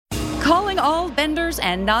Calling all benders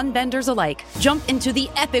and non-benders alike. Jump into the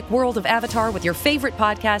epic world of Avatar with your favorite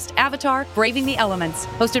podcast, Avatar: Braving the Elements.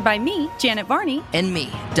 Hosted by me, Janet Varney. And me,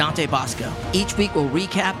 Dante Bosco. Each week we'll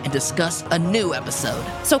recap and discuss a new episode.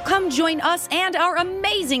 So come join us and our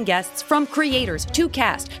amazing guests, from creators to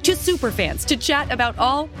cast to superfans, to chat about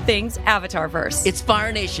all things Avatarverse. It's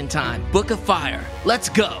Fire Nation time. Book of Fire. Let's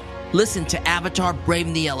go. Listen to Avatar: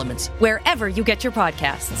 Braving the Elements wherever you get your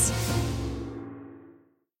podcasts.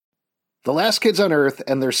 The Last Kids on Earth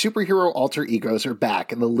and their superhero alter egos are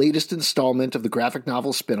back in the latest installment of the graphic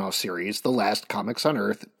novel spin-off series, The Last Comics on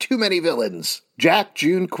Earth: Too Many Villains. Jack,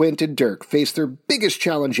 June, Quint, and Dirk face their biggest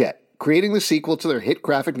challenge yet, creating the sequel to their hit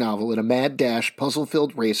graphic novel in a mad dash,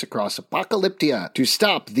 puzzle-filled race across Apocalyptia to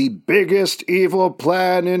stop the biggest evil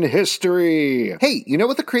plan in history. Hey, you know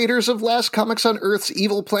what the creators of Last Comics on Earth's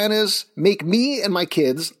evil plan is? Make me and my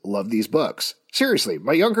kids love these books. Seriously,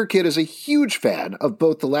 my younger kid is a huge fan of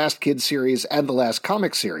both the Last Kids series and the Last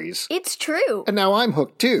Comics series. It's true. And now I'm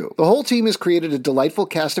hooked too. The whole team has created a delightful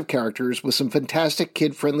cast of characters with some fantastic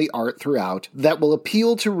kid-friendly art throughout that will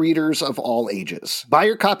appeal to readers of all ages. Buy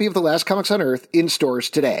your copy of The Last Comics on Earth in stores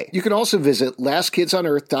today. You can also visit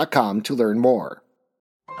LastKidsOnEarth.com to learn more.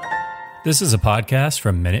 This is a podcast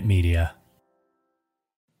from Minute Media.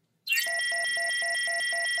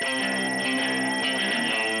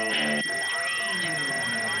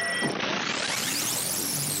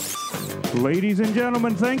 Ladies and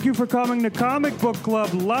gentlemen, thank you for coming to Comic Book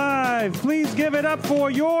Club Live. Please give it up for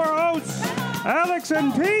your hosts, Alex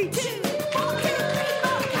and Pete.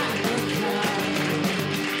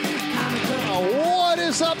 What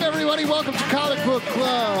is up, everybody? Welcome to Comic Book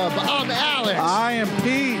Club. I'm Alex. I am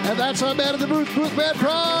Pete. And that's our man of the booth, Boothman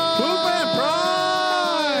Prime. Boothman Prime.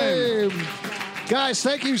 Guys,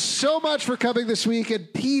 thank you so much for coming this week.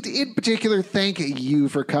 And Pete, in particular, thank you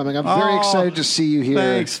for coming. I'm very excited to see you here.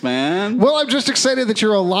 Thanks, man. Well, I'm just excited that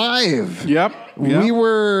you're alive. Yep. We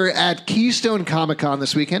were at Keystone Comic-Con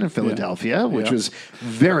this weekend in Philadelphia, which was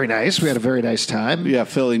very nice. We had a very nice time. Yeah,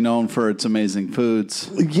 Philly known for its amazing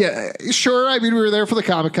foods. Yeah, sure. I mean, we were there for the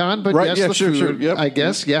Comic-Con, but yes, the food, Yep. I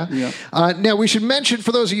guess, yeah. Now, we should mention,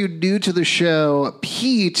 for those of you new to the show,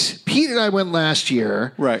 Pete and I went last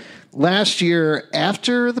year. Right. Last year,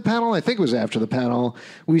 after the panel, I think it was after the panel,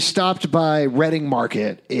 we stopped by Reading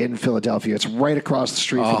Market in Philadelphia. It's right across the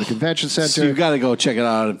street from the convention center. So you've got to go check it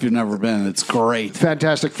out if you've never been. It's great.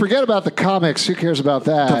 Fantastic. Forget about the comics. Who cares about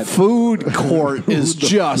that? The food court is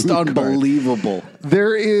just unbelievable.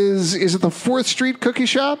 There is it the 4th Street Cookie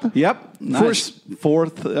Shop? Yep. Nice.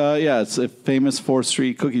 Fourth, it's a famous 4th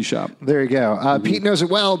Street cookie shop. There you go. Pete knows it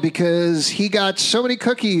well because he got so many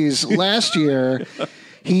cookies last year.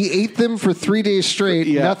 He ate them for 3 days straight,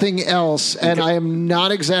 nothing else, and I am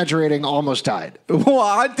not exaggerating, almost died. Well,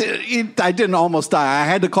 I didn't almost die. I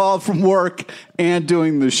had to call from work and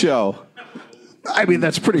doing the show. I mean,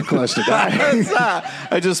 that's pretty close to dying.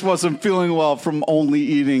 I just wasn't feeling well from only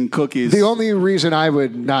eating cookies. The only reason I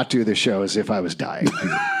would not do the show is if I was dying.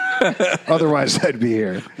 Otherwise, I'd be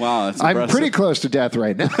here. Wow, that's I'm impressive. pretty close to death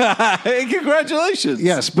right now. Hey, congratulations.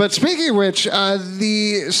 Yes, but speaking of which,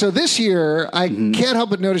 so this year, I can't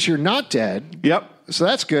help but notice you're not dead. Yep. So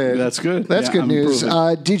that's good. That's good. That's good I'm news.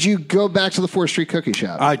 Did you go back to the 4th Street Cookie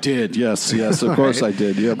Shop? I did. Yes, of course I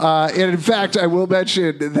did. Yep. And in fact, I will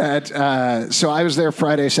mention that. So I was there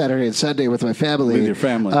Friday, Saturday, and Sunday with my family. With your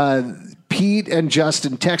family. Pete and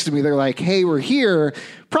Justin texted me. They're like, "Hey, we're here."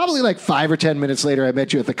 Probably like 5 or 10 minutes later, I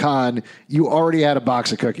met you at the con. You already had a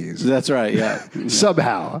box of cookies. That's right. Yeah.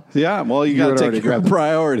 Somehow. Yeah. Well, you got to take your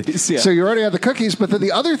priorities. Yeah. So you already had the cookies, but then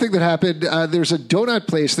the other thing that happened, there's a donut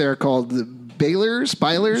place there called Byler's?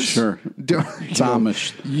 Sure. It's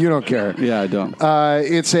Amish. You don't care. Yeah, I don't.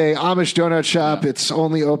 It's a Amish donut shop. Yeah. It's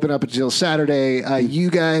only open up until Saturday. You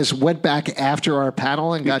guys went back after our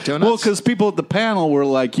panel and got donuts? Well, because people at the panel were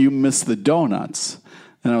like, you missed the donuts.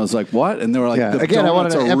 And I was like, what? And they were like, again, I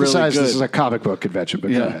wanted to emphasize really this is a comic book convention,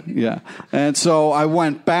 but go ahead. Yeah. And so I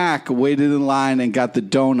went back, waited in line, and got the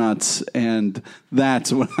donuts, and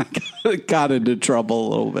that's when I got into trouble a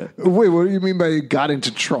little bit. Wait, what do you mean by you got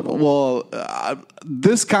into trouble? Well,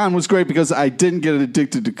 this con was great because I didn't get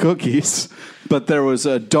addicted to cookies, but there was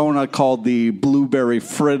a donut called the Blueberry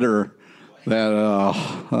Fritter that,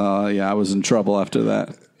 I was in trouble after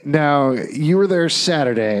that. Now, you were there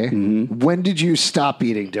Saturday. Mm-hmm. When did you stop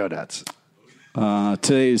eating donuts?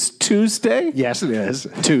 Today's Tuesday? Yes, it is.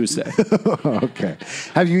 Tuesday. Okay.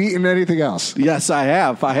 Have you eaten anything else? Yes, I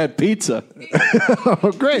have. I had pizza.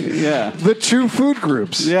 Oh, great. Yeah. The two food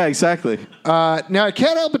groups. Yeah, exactly. Now, I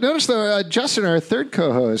can't help but notice, though, Justin, our third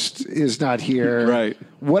co-host, is not here. Right.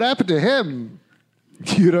 What happened to him?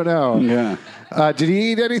 You don't know. Yeah. Did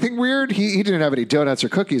he eat anything weird? He didn't have any donuts or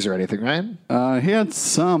cookies or anything, right? He had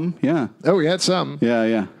some, yeah. Oh, he had some.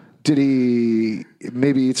 Yeah. Did he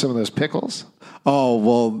maybe eat some of those pickles? Oh,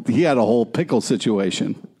 well, he had a whole pickle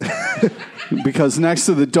situation. Because next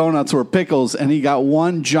to the donuts were pickles, and he got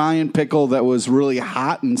one giant pickle that was really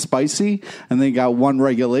hot and spicy, and then he got one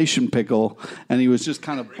regulation pickle, and he was just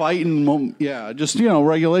kind of biting,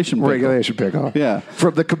 regulation pickle. Regulation pickle. Yeah.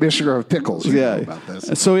 From the commissioner of pickles. Yeah. About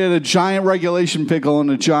this. So he had a giant regulation pickle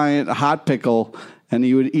and a giant hot pickle, and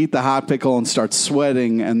he would eat the hot pickle and start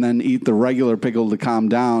sweating, and then eat the regular pickle to calm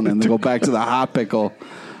down, and then go back to the hot pickle.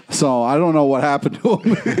 So I don't know what happened to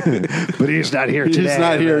him. But he's not here today. He's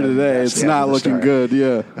not here today. It's not looking good,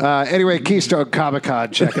 yeah. Anyway, Keystone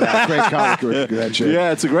Comic-Con, check it out. Great comic book convention.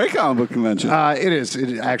 Yeah, it's a great comic book convention. It is.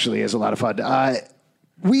 It actually is a lot of fun.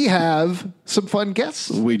 We have some fun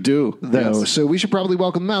guests. We do, though, yes. so we should probably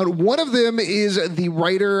welcome them out. One of them is the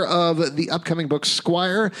writer of the upcoming book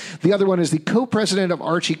Squire. The other one is the co-president of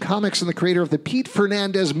Archie Comics and the creator of the Pete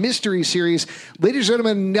Fernandez mystery series. Ladies and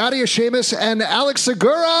gentlemen, Nadia Seamus and Alex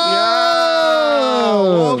Segura. Yeah.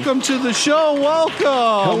 Welcome to the show.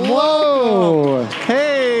 Welcome. Hello.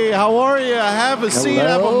 Hey, how are you? Have a seat.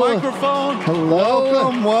 Have a microphone.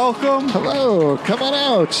 Hello. Welcome. Hello. Come on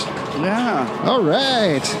out. Yeah. All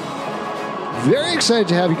right. Very excited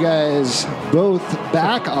to have you guys both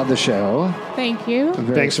back on the show. Thank you.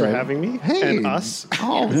 Thanks for having me and us.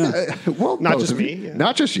 Oh, well, not both just of me. you. Yeah.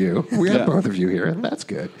 Not just you. We have both of you here. That's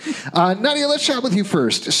good. Nadia, let's chat with you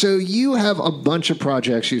first. So you have a bunch of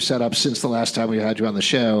projects you've set up since the last time we had you on the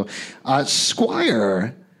show.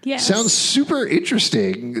 Squire. Yes. Sounds super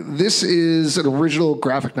interesting. This is an original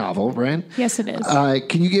graphic novel, right? Yes, it is.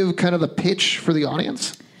 Can you give kind of the pitch for the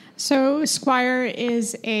audience? So Squire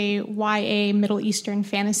is a YA Middle Eastern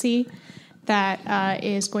fantasy that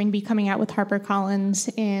is going to be coming out with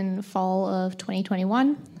HarperCollins in fall of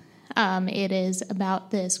 2021. It is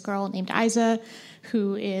about this girl named Isa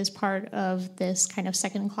who is part of this kind of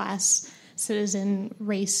second-class citizen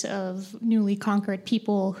race of newly conquered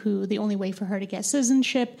people who the only way for her to get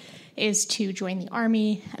citizenship is to join the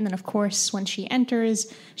army. And then, of course, when she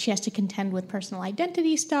enters, she has to contend with personal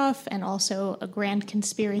identity stuff and also a grand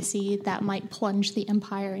conspiracy that might plunge the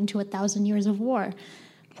empire into 1,000 years of war.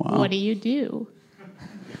 Wow. What do you do?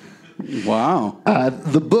 Wow.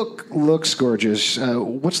 The book looks gorgeous.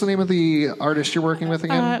 What's the name of the artist you're working with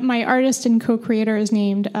again? My artist and co-creator is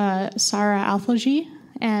named Sarah Alfalji,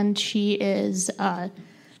 and she is...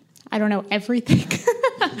 I don't know everything.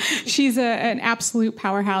 She's an absolute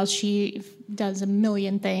powerhouse. She does a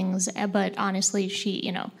million things, but honestly,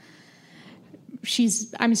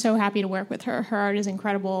 I'm so happy to work with her. Her art is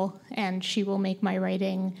incredible, and she will make my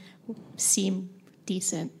writing seem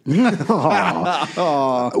decent. Well,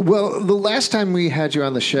 the last time we had you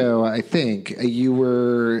on the show, I think you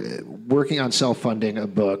were working on self-funding a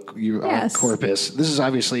book on Corpus. This is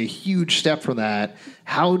obviously a huge step from that.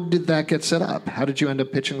 How did that get set up? How did you end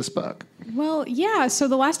up pitching this book? Well, yeah. So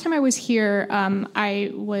the last time I was here,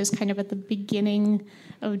 I was kind of at the beginning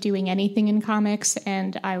of doing anything in comics,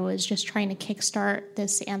 and I was just trying to kickstart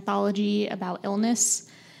this anthology about illness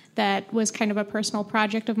that was kind of a personal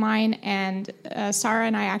project of mine. And Sarah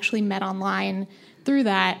and I actually met online through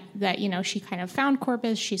that, she kind of found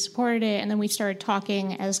Corpus, she supported it, and then we started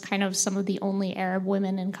talking as kind of some of the only Arab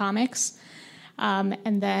women in comics.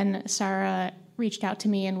 And then Sarah reached out to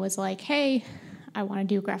me and was like, hey, I want to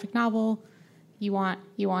do a graphic novel. You want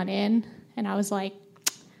in? And I was like,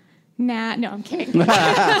 nah, no, I'm kidding. And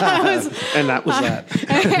that was that.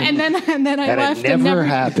 and then I left. It never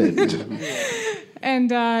happened.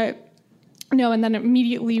 And and then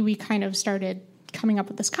immediately we kind of started coming up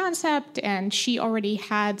with this concept, and she already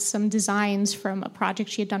had some designs from a project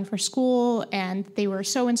she had done for school, and they were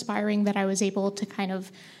so inspiring that I was able to kind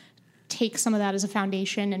of take some of that as a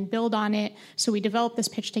foundation and build on it. So we developed this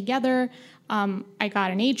pitch together. I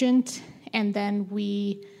got an agent, and then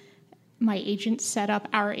our agent set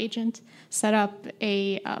up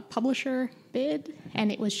a publisher bid,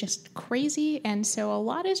 and it was just crazy. And so a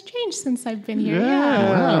lot has changed since I've been here. Yeah.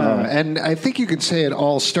 Wow. And I think you could say it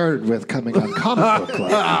all started with coming on Comic Book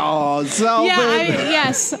Club. Oh, so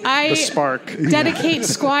I the spark. Dedicate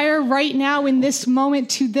Squire right now in this moment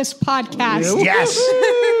to this podcast. Yes.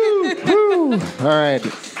 Woo. All right.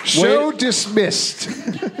 Show dismissed.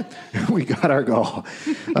 We got our goal.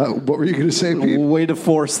 What were you going to say, Pete? Way to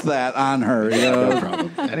force that on her. No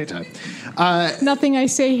problem. Anytime. Nothing I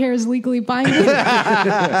say here is legally binding.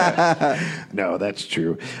 No, that's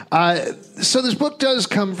true. So this book does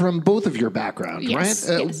come from both of your background, Yes,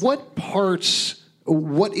 right? yes. What parts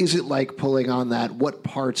What is it like pulling on that? What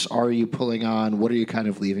parts are you pulling on? What are you kind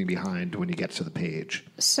of leaving behind when you get to the page?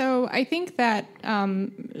 So I think that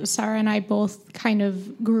Sarah and I both kind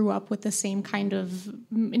of grew up with the same kind of,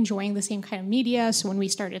 enjoying the same kind of media. So when we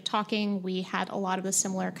started talking, we had a lot of the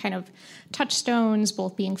similar kind of touchstones,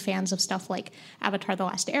 both being fans of stuff like Avatar: The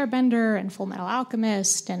Last Airbender and Full Metal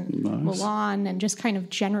Alchemist and Mulan, and just kind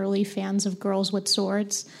of generally fans of girls with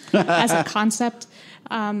swords as a concept.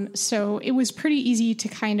 So it was pretty easy to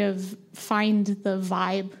kind of find the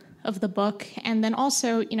vibe of the book. And then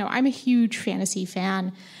also, I'm a huge fantasy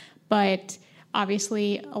fan, but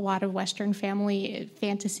obviously a lot of Western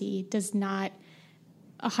fantasy does not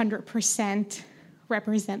 100%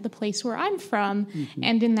 represent the place where I'm from. Mm-hmm.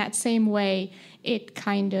 And in that same way, it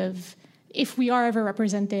kind of, if we are ever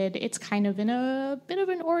represented, it's kind of in a bit of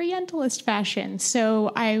an Orientalist fashion.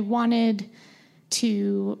 So I wanted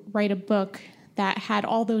to write a book that had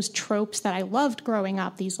all those tropes that I loved growing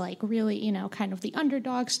up, these like really, kind of the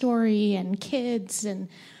underdog story and kids and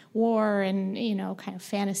war and, kind of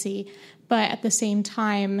fantasy, but at the same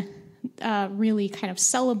time, really kind of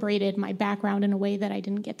celebrated my background in a way that I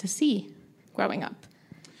didn't get to see growing up.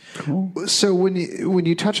 Cool. So when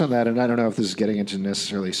you touch on that, and I don't know if this is getting into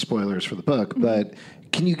necessarily spoilers for the book, but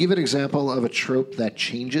can you give an example of a trope that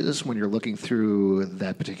changes when you're looking through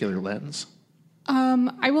that particular lens?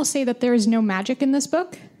 I will say that there is no magic in this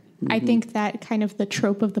book. Mm-hmm. I think that kind of the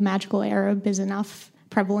trope of the magical Arab is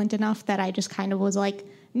prevalent enough that I just kind of was like,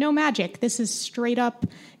 no magic. This is straight up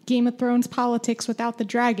Game of Thrones politics without the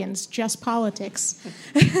dragons, just politics.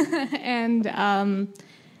 And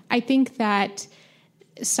I think that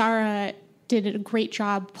Sarah did a great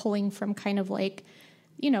job pulling from kind of like,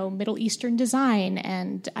 Middle Eastern design.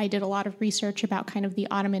 And I did a lot of research about kind of the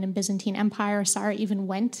Ottoman and Byzantine Empire. Sarah even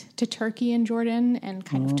went to Turkey and Jordan and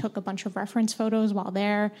kind of took a bunch of reference photos while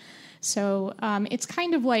there. So it's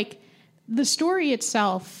kind of like the story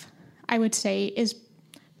itself, I would say, is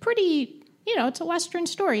pretty, it's a Western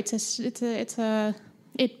story.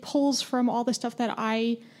 It pulls from all the stuff that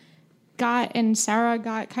I got and Sarah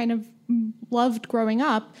got kind of loved growing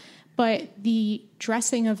up, but the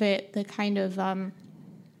dressing of it, the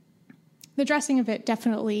dressing of it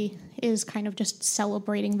definitely is kind of just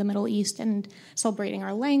celebrating the Middle East and celebrating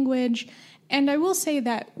our language. And I will say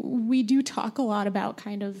that we do talk a lot about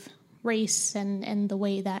kind of race and the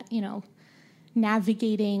way that,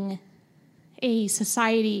 navigating a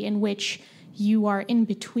society in which you are in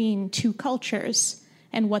between two cultures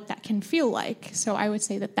and what that can feel like. So I would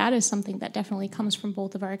say that that is something that definitely comes from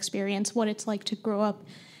both of our experience, what it's like to grow up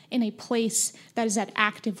in a place that is at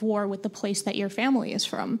active war with the place that your family is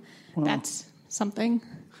from. Wow. That's something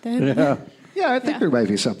that... Yeah, I think there might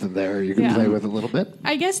be something there you can play with a little bit.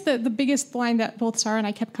 I guess the biggest line that both Sarah and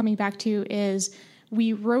I kept coming back to is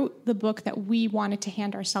we wrote the book that we wanted to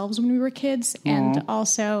hand ourselves when we were kids, and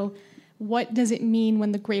also what does it mean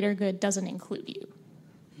when the greater good doesn't include you?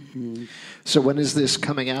 Mm-hmm. So when is this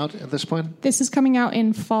coming out at this point? This is coming out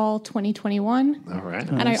in fall 2021. All right.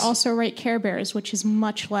 And I also write Care Bears, which is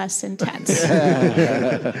much less intense.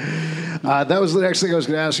 That was the next thing I was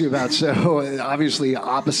going to ask you about. So obviously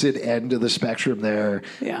opposite end of the spectrum there.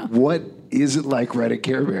 Yeah. What is it like writing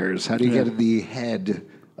Care Bears? How do you get in the head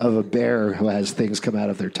of a bear who has things come out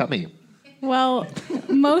of their tummy? Well,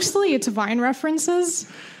 mostly it's Vine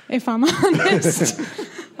references, if I'm honest.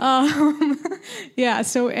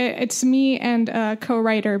 So it's me and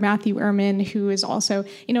co-writer Matthew Ehrman, who is also,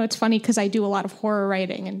 it's funny because I do a lot of horror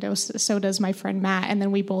writing, and so does my friend Matt, and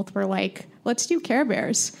then we both were like, let's do Care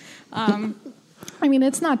Bears.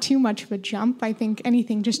 It's not too much of a jump. I think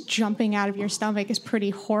anything just jumping out of your stomach is pretty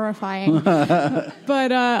horrifying.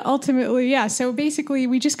 But ultimately, so basically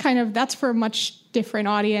we just that's for a much different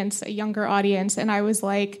audience, a younger audience. And I was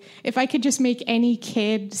like, if I could just make any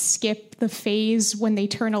kid skip the phase when they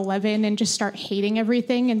turn 11 and just start hating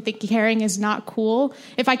everything and think caring is not cool,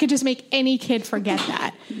 if I could just make any kid forget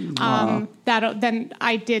that, then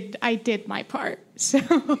I did my part.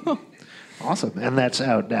 So... Awesome. And that's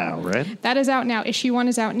out now, right? That is out now. Issue 1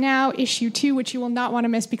 is out now. Issue 2, which you will not want to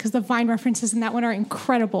miss because the Vine references in that one are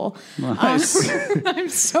incredible. Nice. I'm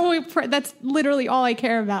so impressed. That's literally all I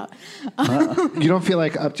care about. You don't feel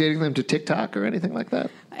like updating them to TikTok or anything like that?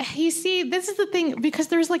 You see, this is the thing, because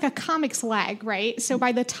there's like a comics lag, right? So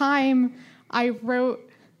by the time I wrote...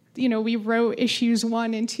 we wrote issues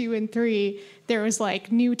 1 and 2 and 3, there was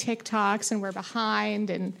like new TikToks and we're behind,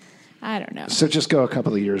 and I don't know. So just go a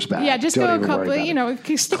couple of years back. Yeah, just Don't go a even worry couple. about You it. know,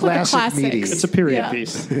 stick Classic with the meaty. classics. It's a period Yeah.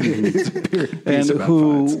 piece. It's a period piece And about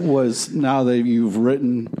who fonts. was, now that you've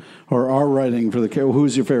written or are writing for the Care,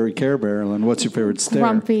 who's your favorite Care Bear, and what's your favorite stare?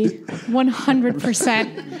 Grumpy,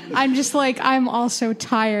 100%. I'm just like, I'm also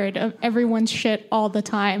tired of everyone's shit all the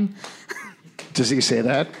time. Does he say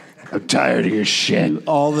that? I'm tired of your shit.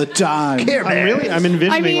 All the time. I'm envisioning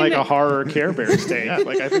I mean- like a horror Care Bear stage.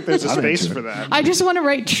 Like I think there's a I'm space into for it. that. I just want to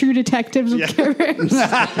write True Detectives with Care Bears.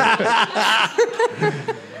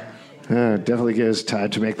 Definitely gives time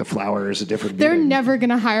to make the flowers a different They're meaning. never going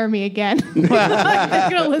to hire me again. They're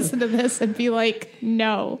going to listen to this and be like,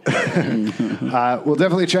 no. We'll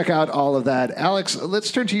definitely check out all of that. Alex,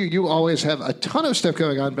 let's turn to you. You always have a ton of stuff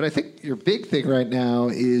going on, but I think your big thing right now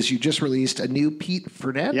is you just released a new Pete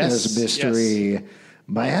Fernandez Yes, mystery,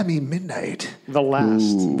 Miami Midnight. The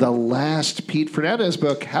last. The last Pete Fernandez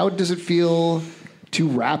book. How does it feel to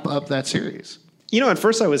wrap up that series? You know, at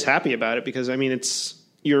first I was happy about it because, I mean,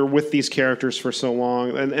 you're with these characters for so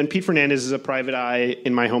long. And Pete Fernandez is a private eye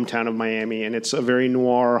in my hometown of Miami, and it's a very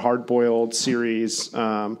noir, hard-boiled series.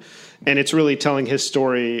 And it's really telling his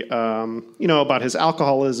story, about his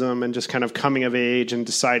alcoholism and just kind of coming of age and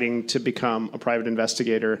deciding to become a private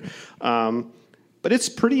investigator. But it's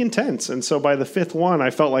pretty intense. And so by the fifth one,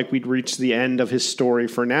 I felt like we'd reached the end of his story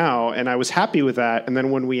for now, and I was happy with that. And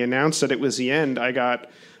then when we announced that it was the end,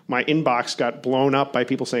 my inbox got blown up by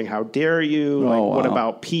people saying, "How dare you? What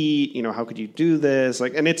about Pete? How could you do this?"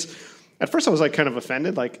 And at first I was like kind of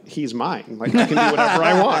offended, like he's mine, like I can do whatever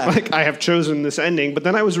I want, like I have chosen this ending. But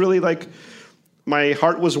then I was really like, my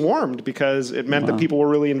heart was warmed because it meant that people were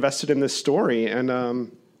really invested in this story,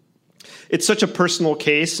 and it's such a personal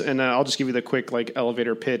case. And I'll just give you the quick like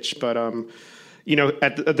elevator pitch, but.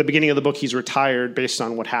 At the beginning of the book, he's retired based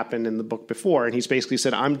on what happened in the book before. And he's basically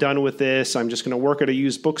said, I'm done with this. I'm just going to work at a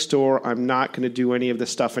used bookstore. I'm not going to do any of this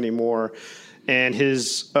stuff anymore. And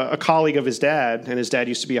a colleague of his dad, and his dad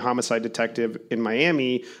used to be a homicide detective in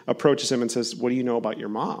Miami, approaches him and says, what do you know about your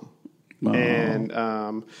mom? Oh.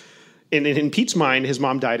 And in Pete's mind, his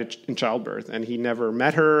mom died in childbirth, and he never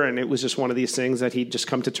met her, and it was just one of these things that he'd just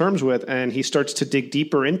come to terms with. And he starts to dig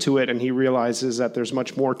deeper into it, and he realizes that there's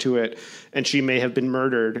much more to it, and she may have been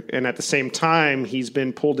murdered. And at the same time, he's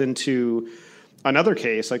been pulled into another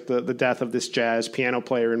case, like the death of this jazz piano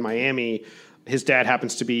player in Miami. His dad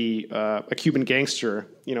happens to be a Cuban gangster,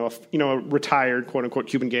 a retired quote unquote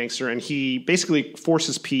Cuban gangster, and he basically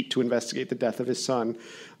forces Pete to investigate the death of his son.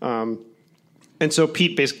 And so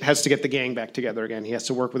Pete basically has to get the gang back together again. He has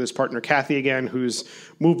to work with his partner, Kathy, again, who's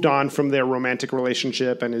moved on from their romantic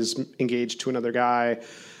relationship and is engaged to another guy.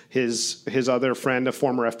 His other friend, a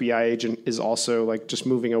former FBI agent, is also like just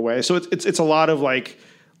moving away. So it's a lot of like,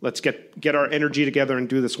 let's get our energy together and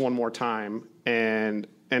do this one more time. And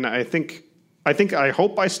I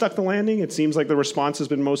hope I stuck the landing. It seems like the response has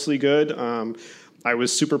been mostly good. I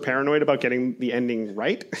was super paranoid about getting the ending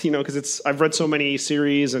right, because I've read so many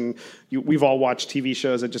series, and we've all watched TV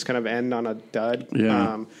shows that just kind of end on a dud.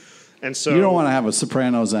 Yeah. And so you don't want to have a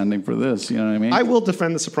Sopranos ending for this, you know what I mean? I will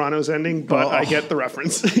defend the Sopranos ending, but I get the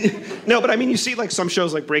reference. No, but I mean, you see like some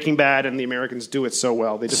shows like Breaking Bad and The Americans do it so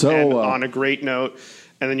well. They just end on a great note.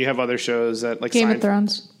 And then you have other shows that like Game of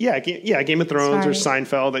Thrones. Yeah, Game of Thrones or Sorry.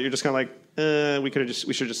 Seinfeld that you're just kind of like, we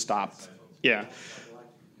should have just stopped. Yeah.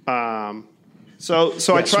 So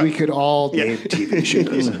we could all name TV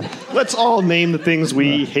shows. Let's all name the things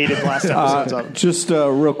we hated last episodes of. Just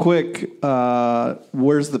real quick,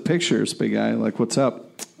 where's the pictures, big guy? Like, what's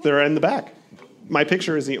up? They're in the back. My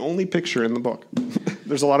picture is the only picture in the book.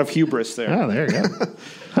 There's a lot of hubris there. Oh, there you go.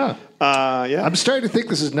 Huh. Yeah. I'm starting to think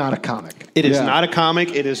this is not a comic. It is not a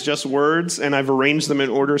comic. It is just words, and I've arranged them in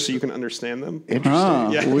order so you can understand them.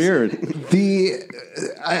 Interesting. Yes. Weird.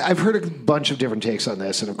 I've heard a bunch of different takes on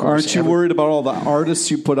this, and of course, Aren't you worried about all the artists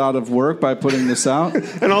you put out of work by putting this out?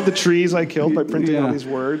 And all the trees I killed by printing all these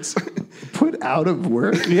words. Put out of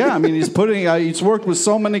work? Yeah, I mean, he's worked with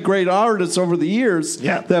so many great artists over the years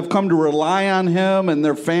that have come to rely on him, and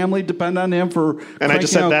their family depend on him for. And I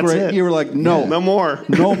just said, that's it. You were like, no, no more,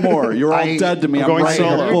 no more. You're all dead to me. I'm going writing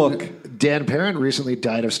solo. a book. Dan Parent recently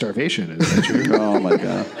died of starvation. Is that true? Oh my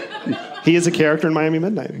god. He is a character in Miami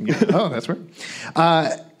Midnight. Oh, that's right.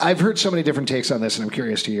 I've heard so many different takes on this, and I'm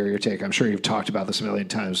curious to hear your take. I'm sure you've talked about this a million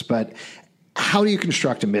times, but how do you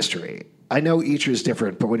construct a mystery? I know each is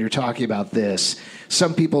different, but when you're talking about this,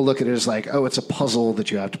 some people look at it as like, oh, it's a puzzle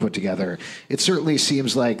that you have to put together. It certainly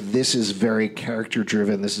seems like this is very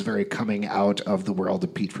character-driven. This is very coming out of the world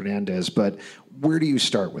of Pete Fernandez. But where do you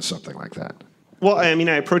start with something like that? Well, I mean,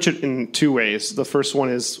 I approach it in two ways. The first one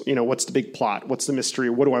is, what's the big plot? What's the mystery?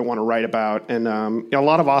 What do I want to write about? And a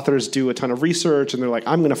lot of authors do a ton of research, and they're like,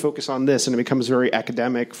 I'm going to focus on this, and it becomes very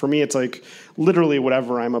academic. For me, it's like literally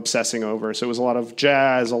whatever I'm obsessing over. So it was a lot of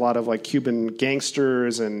jazz, a lot of like Cuban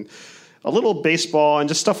gangsters, and a little baseball, and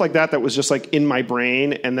just stuff like that was just like in my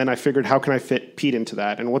brain. And then I figured, how can I fit Pete into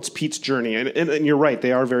that? And what's Pete's journey? And you're right,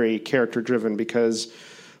 they are very character-driven, because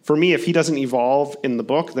for me, if he doesn't evolve in the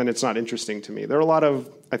book, then it's not interesting to me. There are a lot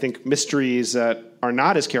of, I think, mysteries that are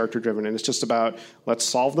not as character-driven, and it's just about, let's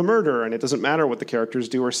solve the murder, and it doesn't matter what the characters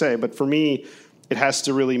do or say. But for me, it has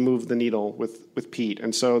to really move the needle with Pete.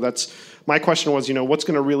 And so that's, my question was, what's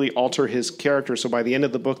going to really alter his character? So by the end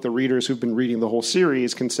of the book, the readers who've been reading the whole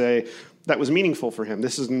series can say, that was meaningful for him.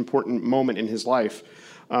 This is an important moment in his life.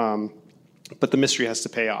 But the mystery has to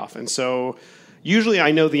pay off. And so usually I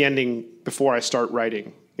know the ending before I start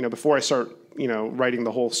writing. Before I start, writing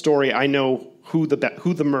the whole story, I know who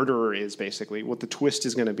the murderer is, basically, what the twist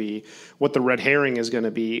is going to be, what the red herring is going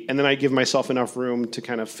to be, and then I give myself enough room to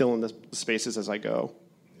kind of fill in the spaces as I go.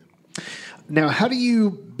 Now, how do you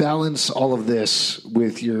balance all of this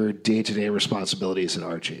with your day-to-day responsibilities at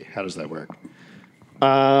Archie? How does that work?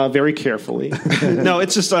 Very carefully. No,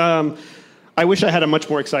 it's just... I wish I had a much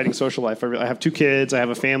more exciting social life. I have 2 kids, I have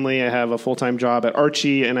a family, I have a full-time job at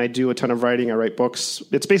Archie, and I do a ton of writing. I write books.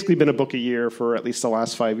 It's basically been a book a year for at least the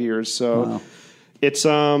last 5 years. So it's,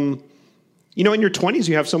 in your 20s,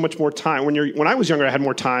 you have so much more time. When I was younger, I had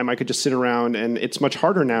more time. I could just sit around, and it's much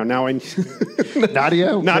harder now. Now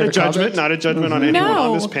Nadia? Not a judgment on anyone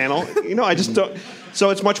on this panel. I just don't. So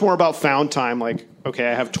it's much more about found time. Like, okay,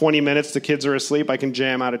 I have 20 minutes. The kids are asleep. I can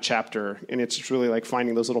jam out a chapter. And it's just really like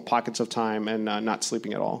finding those little pockets of time and not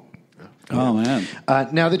sleeping at all. Oh, man.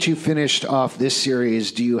 Now that you've finished off this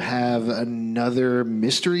series, do you have another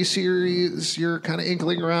mystery series you're kind of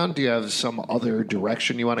inkling around? Do you have some other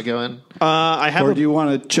direction you want to go in? Or do you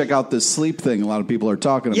want to check out this sleep thing a lot of people are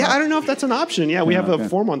talking about? Yeah, I don't know if that's an option. Yeah, we have a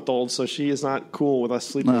 4-month-old, so she is not cool with us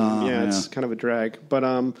sleeping. It's kind of a drag. But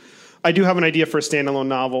I do have an idea for a standalone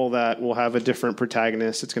novel that will have a different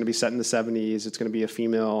protagonist. It's going to be set in the 70s. It's going to be a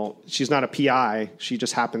female. She's not a PI. She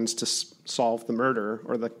just happens to solve the murder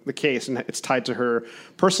or the case, and it's tied to her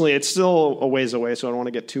personally. It's still a ways away, so I don't want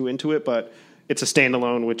to get too into it, but it's a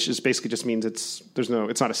standalone, which is basically just means it's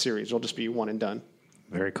not a series. It'll just be one and done.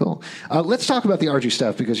 Very cool. Let's talk about the Archie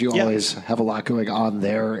stuff, because you always have a lot going on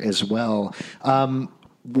there as well.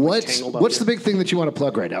 What's the big thing that you want to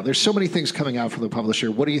plug right now? There's so many things coming out from the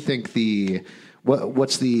publisher. What do you think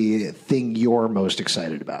what's the thing you're most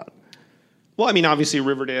excited about? Well, I mean, obviously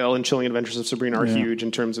Riverdale and Chilling Adventures of Sabrina are huge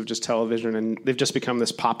in terms of just television, and they've just become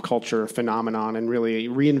this pop culture phenomenon and really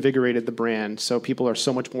reinvigorated the brand. So people are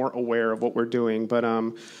so much more aware of what we're doing. But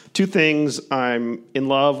 2 things. I'm in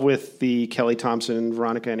love with the Kelly Thompson,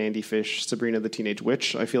 Veronica and Andy Fish, Sabrina the Teenage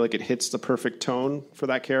Witch. I feel like it hits the perfect tone for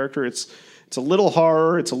that character. It's a little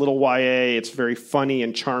horror, it's a little YA, it's very funny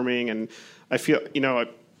and charming, and I feel,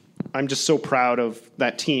 I'm just so proud of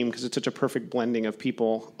that team because it's such a perfect blending of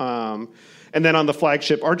people. And then on the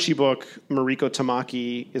flagship Archie book, Mariko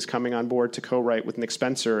Tamaki is coming on board to co-write with Nick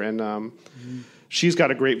Spencer, and she's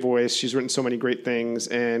got a great voice. She's written so many great things,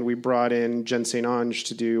 and we brought in Jen St. Ange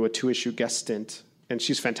to do a 2-issue guest stint, and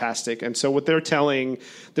she's fantastic. And so what they're telling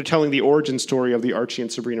the origin story of the Archie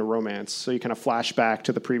and Sabrina romance. So you kind of flash back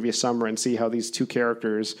to the previous summer and see how these 2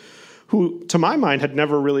 characters, who, to my mind, had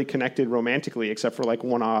never really connected romantically except for like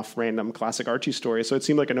one-off random classic Archie stories. So it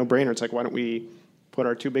seemed like a no-brainer. It's like, why don't we put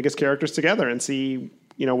our 2 biggest characters together and see,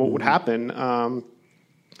 what would happen?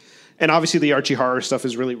 And obviously the Archie horror stuff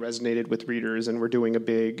has really resonated with readers, and we're doing a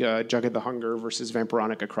big Jughead the Hunger versus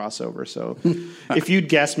Vampironica crossover. So if you'd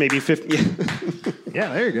guess maybe 50...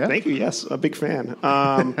 Yeah, there you go. Thank you, yes, a big fan.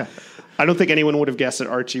 I don't think anyone would have guessed that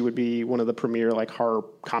Archie would be one of the premier horror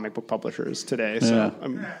comic book publishers today. So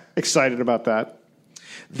I'm excited about that.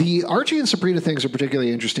 The Archie and Sabrina things are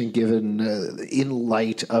particularly interesting given in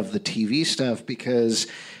light of the TV stuff, because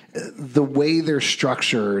the way they're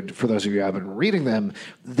structured, for those of you who haven't been reading them,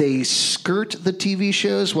 they skirt the TV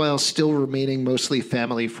shows while still remaining mostly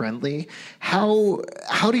family friendly. How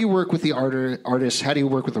do you work with the artists? How do you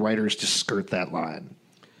work with the writers to skirt that line?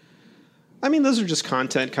 I mean, those are just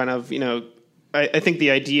content kind of, I think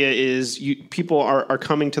the idea is people are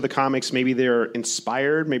coming to the comics. Maybe they're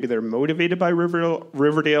inspired, maybe they're motivated by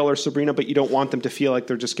Riverdale or Sabrina, but you don't want them to feel like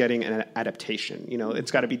they're just getting an adaptation. It's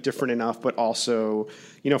got to be different enough, but also,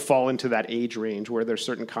 fall into that age range where there's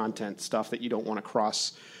certain content stuff that you don't want to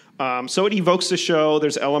cross So it evokes the show.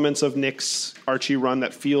 There's elements of Nick's Archie run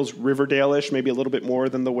that feels Riverdale-ish, maybe a little bit more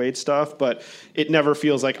than the Wade stuff, but it never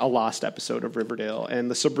feels like a lost episode of Riverdale.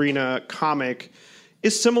 And the Sabrina comic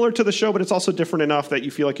is similar to the show, but it's also different enough that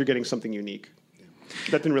you feel like you're getting something unique.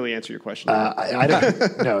 That didn't really answer your question. I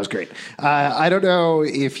don't, no, it was great. I don't know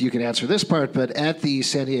if you can answer this part, but at the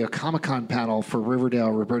San Diego Comic-Con panel for Riverdale,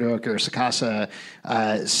 Roberto Garza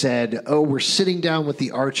said, we're sitting down with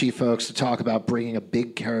the Archie folks to talk about bringing a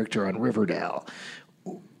big character on Riverdale.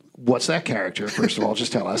 What's that character? First of all,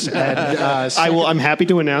 just tell us. And, I'm happy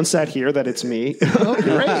to announce that here, that it's me. Oh,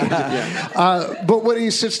 great! But when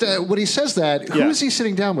he says that, who is he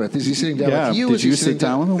sitting down with? Is he sitting down with you? Did you sit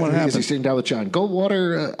down with him? What happened? Is he sitting down with John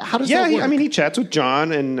Goldwater? How does that work? He chats with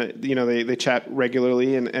John, and they chat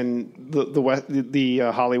regularly, and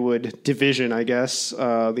the Hollywood division, I guess,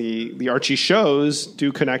 the Archie shows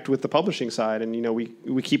do connect with the publishing side, and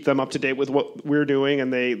we keep them up to date with what we're doing,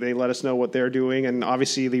 and they let us know what they're doing, and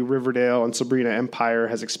obviously the Riverdale and Sabrina empire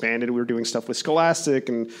has expanded. We were doing stuff with Scholastic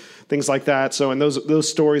and things like that. So, and those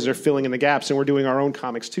stories are filling in the gaps, and we're doing our own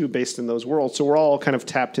comics too, based in those worlds. So we're all kind of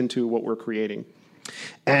tapped into what we're creating.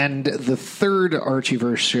 And the third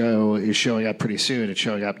Archieverse show is showing up pretty soon. It's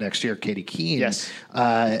showing up next year, Katie Keene. Yes.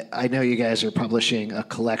 I know you guys are publishing a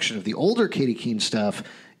collection of the older Katie Keene stuff.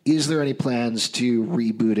 Is there any plans to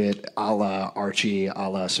reboot it a la Archie, a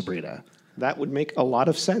la Sabrina? That would make a lot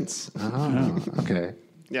of sense. Oh, okay.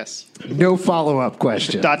 Yes. No follow-up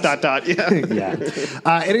questions. ... Yeah.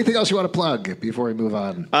 Anything else you want to plug before we move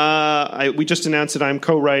on? We just announced that I'm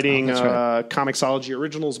co-writing a Comixology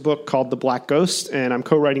Originals book called The Black Ghost, and I'm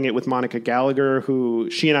co-writing it with Monica Gallagher, who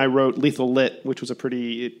she and I wrote Lethal Lit, which was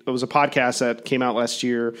it was a podcast that came out last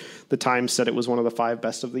year. The Times said it was one of the 5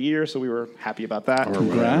 best of the year, so we were happy about that.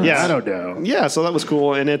 Congrats. Yeah. I don't know. Yeah, so that was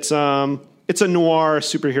cool, and it's a noir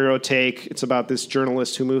superhero take. It's about this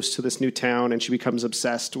journalist who moves to this new town, and she becomes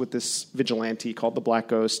obsessed with this vigilante called the Black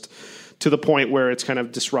Ghost, to the point where it's kind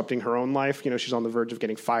of disrupting her own life. She's on the verge of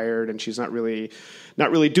getting fired, and she's not really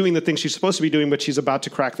doing the things she's supposed to be doing, but she's about to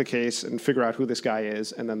crack the case and figure out who this guy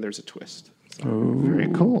is, and then there's a twist.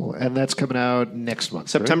 Very cool. And that's coming out next month,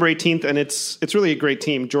 September 18th, and it's really a great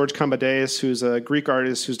team. George Kambadais, who's a Greek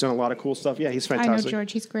artist who's done a lot of cool stuff. Yeah, he's fantastic. I know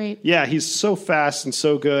George. He's great. Yeah, he's so fast and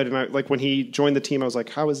so good. And when he joined the team, I was like,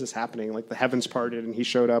 how is this happening? Like, the heavens parted, and he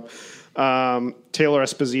showed up. Taylor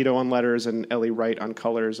Esposito on letters and Ellie Wright on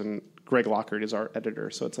colors, and Greg Lockhart is our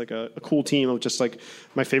editor. So it's like a cool team of just like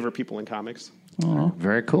my favorite people in comics. Oh,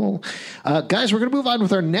 very cool. Guys, we're going to move on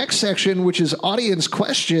with our next section, which is audience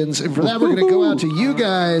questions. And for that, we're going to go out to you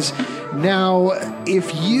guys. Now,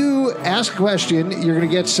 if you ask a question, you're going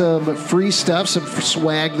to get some free stuff, some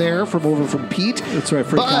swag there from Pete. That's right,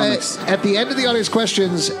 free comics. At the end of the audience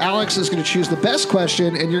questions, Alex is going to choose the best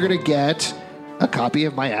question, and you're going to get a copy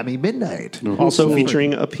of Miami Midnight. Also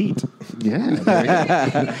featuring a Pete.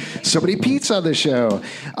 Yeah. So many Pete's on the show.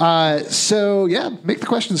 Make the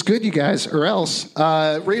questions good, you guys, or else.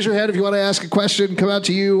 Raise your hand if you want to ask a question. Come out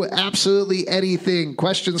to you. Absolutely anything.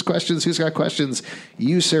 Questions. Who's got questions?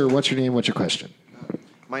 You, sir. What's your name? What's your question?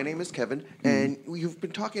 My name is Kevin, and you've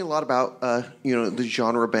been talking a lot about the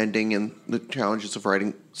genre bending and the challenges of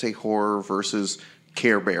writing, say, horror versus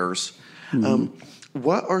Care Bears.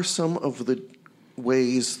 What are some of the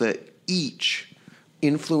ways that each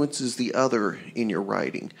influences the other in your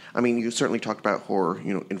writing? I mean, you certainly talked about horror,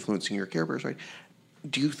 influencing your Care Bears writing.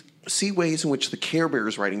 Do you see ways in which the Care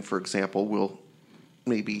Bears writing, for example, will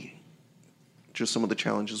maybe just some of the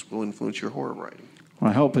challenges will influence your horror writing?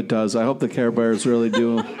 I hope it does. I hope the Care Bears really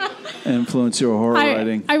do influence your horror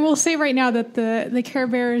writing. I will say right now that the Care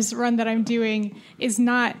Bears run that I'm doing is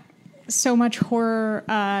not so much horror,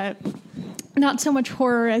 as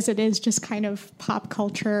it is just kind of pop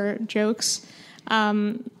culture jokes.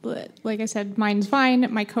 Like I said, mine's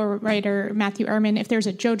Vine. My co-writer, Matthew Ehrman. If there's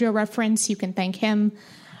a JoJo reference, you can thank him.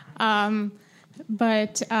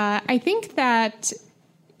 But I think that,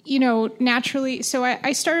 naturally, so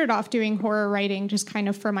I started off doing horror writing just kind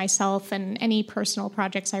of for myself, and any personal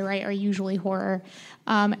projects I write are usually horror.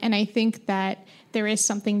 And I think that there is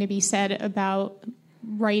something to be said about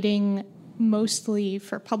writing mostly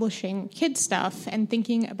for publishing kids stuff and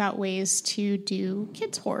thinking about ways to do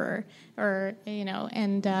kids horror, or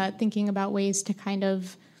and thinking about ways to kind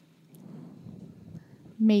of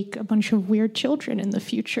make a bunch of weird children in the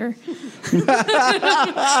future.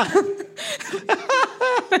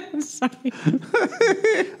 Sorry.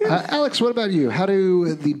 Alex, what about you? How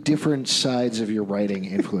do the different sides of your writing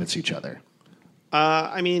influence each other?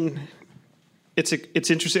 It's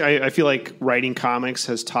interesting. I feel like writing comics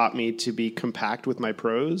has taught me to be compact with my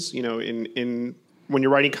prose. In when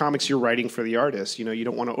you're writing comics, you're writing for the artist. You know, you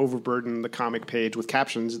don't want to overburden the comic page with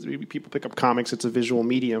captions. People pick up comics; it's a visual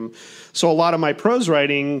medium. So a lot of my prose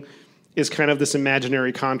writing is kind of this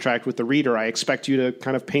imaginary contract with the reader. I expect you to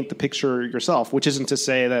kind of paint the picture yourself, which isn't to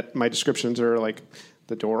say that my descriptions are like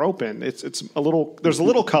the door open. It's a little, there's a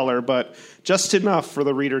little color, but just enough for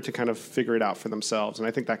the reader to kind of figure it out for themselves. And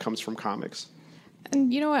I think that comes from comics.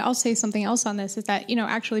 And you know what, I'll say something else on this, is that, you know,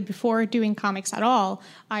 actually before doing comics at all,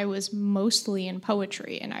 I was mostly in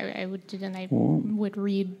poetry, and I would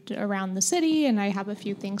read around the city, and I have a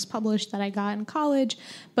few things published that I got in college,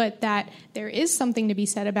 but that there is something to be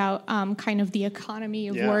said about kind of the economy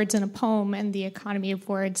of words in a poem and the economy of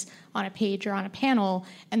words on a page or on a panel,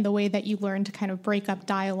 and the way that you learn to kind of break up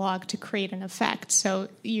dialogue to create an effect. So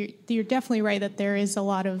you're definitely right that there is a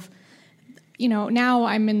lot of, you know, now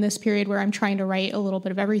I'm in this period where I'm trying to write a little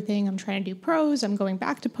bit of everything. I'm trying to do prose. I'm going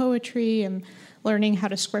back to poetry. I'm learning how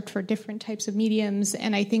to script for different types of mediums.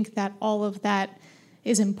 And I think that all of that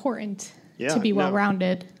is important to be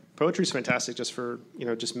well-rounded. Poetry is fantastic just for, you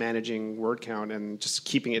know, just managing word count and just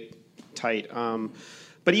keeping it tight.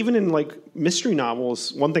 But even in like mystery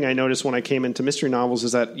novels, one thing I noticed when I came into mystery novels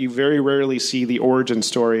is that you very rarely see the origin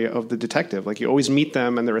story of the detective. Like you always meet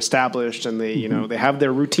them and they're established and they, you know, they have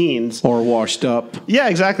their routines. Or washed up. Yeah,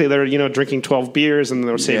 exactly. They're, you know, drinking 12 beers and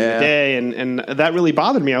they're saving the day. And that really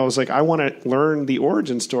bothered me. I was like, I want to learn the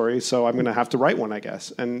origin story, so I'm going to have to write one, I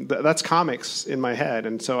guess. And that's comics in my head.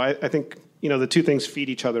 And so I think, you know, the two things feed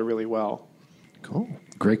each other really well. Cool.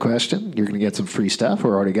 Great question. You're going to get some free stuff. We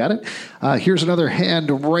already got it. Here's another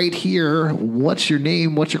hand right here. What's your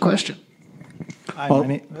name? What's your question?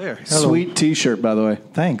 There. Hello. Sweet T-shirt, by the way.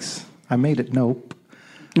 Thanks. I made it. Nope.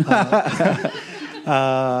 Hi,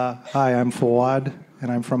 I'm Fawad,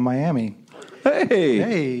 and I'm from Miami.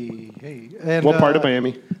 Hey. And, what part of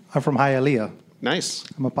Miami? I'm from Hialeah. Nice.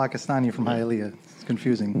 I'm a Pakistani from Hialeah. It's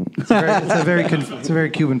confusing. It's a very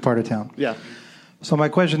Cuban part of town. Yeah. So my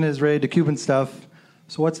question is related to Cuban stuff.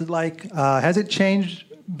 So what's it like? Has it changed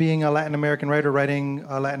being a Latin American writer, writing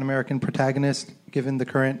a Latin American protagonist, given the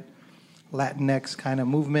current Latinx kind of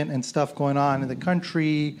movement and stuff going on in the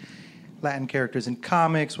country, Latin characters in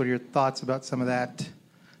comics? What are your thoughts about some of that?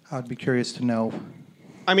 I'd be curious to know.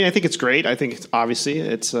 I mean, I think it's great. I think it's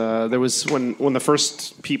there was when the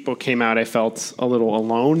first people came out, I felt a little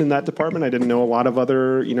alone in that department. I didn't know a lot of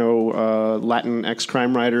other, you know, Latinx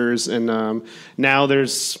crime writers, and now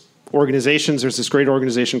there's organizations. There's this great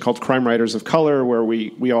organization called Crime Writers of Color, where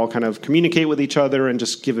we all kind of communicate with each other and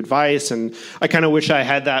just give advice. And I kind of wish I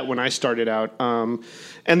had that when I started out.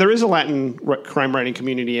 And there is a Latin crime writing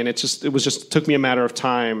community, and it took me a matter of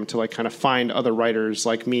time to like kind of find other writers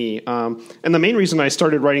like me. And the main reason I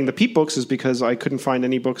started writing the Peep books is because I couldn't find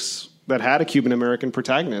any books that had a Cuban American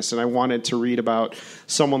protagonist, and I wanted to read about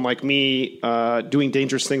someone like me doing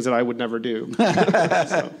dangerous things that I would never do.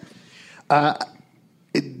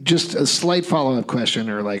 Just a slight follow-up question,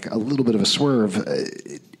 or like a little bit of a swerve.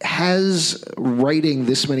 Has writing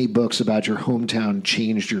this many books about your hometown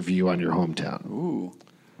changed your view on your hometown? Ooh.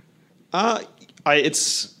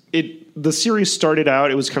 The series started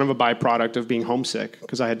out, it was kind of a byproduct of being homesick,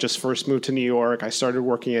 because I had just first moved to New York. I started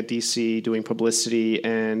working at DC doing publicity,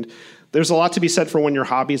 and there's a lot to be said for when your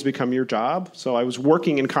hobbies become your job. So I was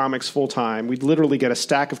working in comics full time. We'd literally get a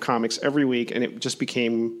stack of comics every week, and it just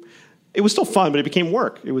became, it was still fun, but it became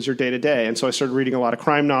work. It was your day to day. And so I started reading a lot of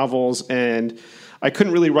crime novels, and I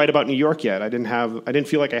couldn't really write about New York yet. I didn't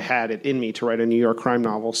feel like I had it in me to write a New York crime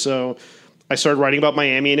novel. So I started writing about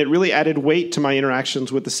Miami, and it really added weight to my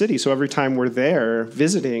interactions with the city. So every time we're there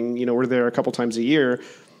visiting, you know, we're there a couple times a year,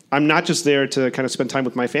 I'm not just there to kind of spend time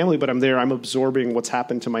with my family, but I'm absorbing what's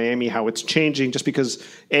happened to Miami, how it's changing, just because,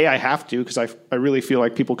 I have to, because I really feel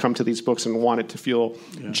like people come to these books and want it to feel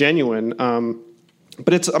genuine.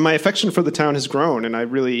 But my affection for the town has grown, and I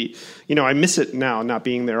really, you know, I miss it now, not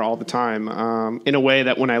being there all the time. In a way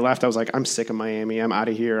that when I left, I was like, I'm sick of Miami. I'm out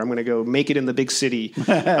of here. I'm going to go make it in the big city.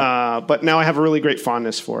 But now I have a really great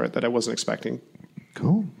fondness for it that I wasn't expecting.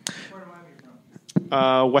 Cool.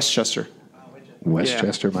 Westchester.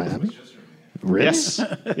 Westchester, Miami? Really?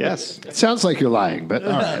 Yes. It sounds like you're lying, but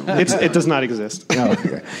all right. It does not exist. Oh,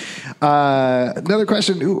 okay. Another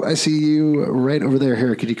question. Ooh, I see you right over there.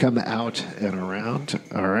 Here, could you come out and around?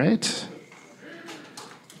 All right.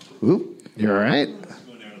 Ooh, you're all right?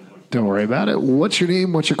 Don't worry about it. What's your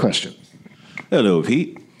name? What's your question? Hello,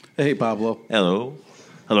 Pete. Hey, Pablo. Hello,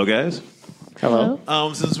 guys.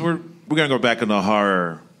 Hello. Since we're going to go back on the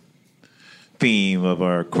horror theme of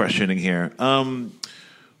our questioning here,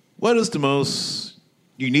 what is the most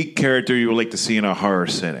unique character you would like to see in a horror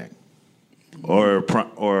setting, or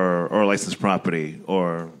licensed property,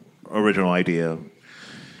 or original idea?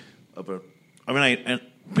 of a. I mean, and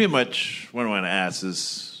pretty much what I want to ask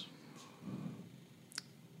is,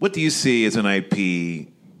 what do you see as an IP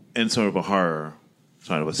in sort of a horror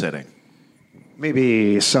sort of a setting?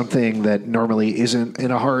 Maybe something that normally isn't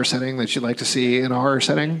in a horror setting that you'd like to see in a horror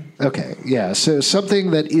setting? Okay, yeah. So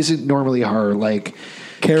something that isn't normally horror, like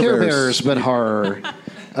Care Bears, but horror.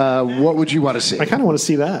 What would you want to see? I kind of want to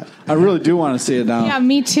see that. I really do want to see it now. Yeah,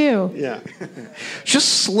 me too. Yeah.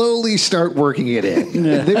 Just slowly start working it in.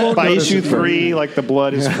 They won't By notice issue it 3, like the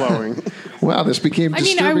blood is flowing. Wow, this became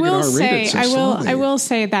disturbing and R-rated. I will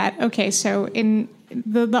say that. Okay, so in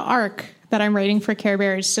the arc that I'm writing for Care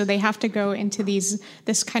Bears, so they have to go into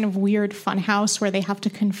this kind of weird fun house where they have to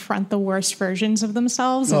confront the worst versions of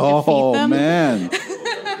themselves and defeat them. Oh man.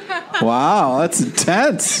 Wow, that's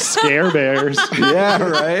intense. Scare Bears. Yeah,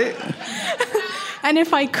 right? And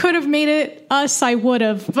if I could have made it us, I would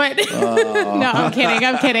have. But no, I'm kidding.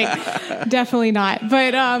 Definitely not.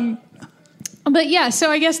 But yeah, so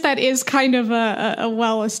I guess that is kind of a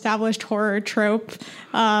well-established horror trope.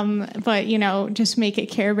 But, just make it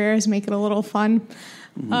Care Bears, make it a little fun.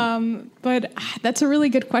 Mm-hmm. But that's a really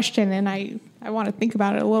good question, and I want to think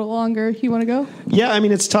about it a little longer. You want to go? Yeah, I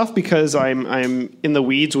mean, it's tough because I'm in the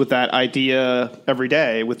weeds with that idea every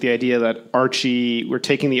day, with the idea that we're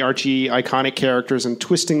taking the Archie iconic characters and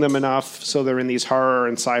twisting them enough so they're in these horror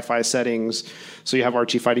and sci-fi settings. So you have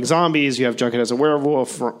Archie fighting zombies, you have Jughead as a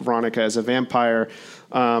werewolf, Veronica as a vampire.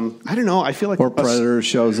 I don't know. I feel like... Or Predator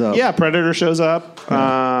shows up. Yeah, Predator shows up.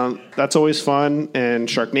 That's always fun. And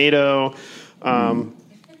Sharknado.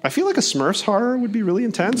 I feel like a Smurfs horror would be really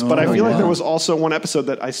intense, but I feel like there was also one episode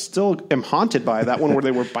that I still am haunted by, that one where they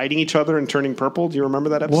were biting each other and turning purple. Do you remember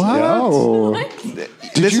that episode? What?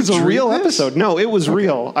 This is a real episode. No, it was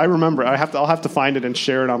real. I remember. I'll have to find it and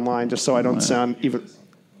share it online just so I don't sound even...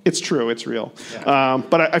 It's true. It's real. Yeah.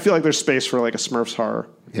 But I feel like there's space for like a Smurfs horror.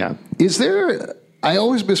 Yeah. Is there... I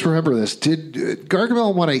always misremember this. Did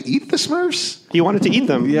Gargamel want to eat the Smurfs? He wanted to eat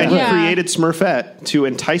them, and he created Smurfette to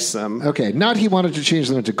entice them. Okay, not he wanted to change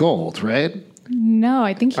them into gold, right? No,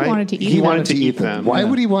 I think he wanted to eat them. He wanted to eat them. Why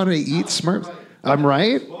would he want to eat Smurfs? I'm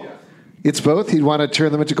right? It's both? He'd want to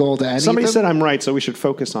turn them into gold and Somebody eat them? said I'm right, so we should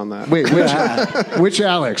focus on that. Wait, which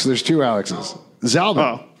Alex? There's two Alexes.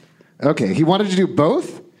 Zalman. Oh. Okay, he wanted to do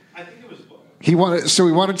both? He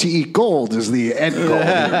wanted to eat gold as the end goal.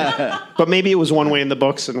 But maybe it was one way in the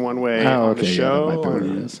books and one way on the show. Yeah, that might be what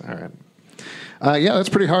it is. All right. Yeah, that's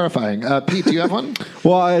pretty horrifying. Pete, do you have one?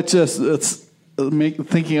 Well,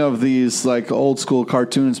 thinking of these like old school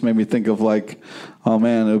cartoons made me think of like, oh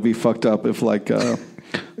man, it would be fucked up if like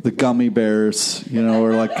the gummy bears,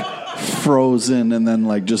 were like frozen and then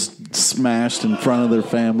like just smashed in front of their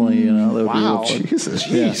family. That would wow, be Jesus,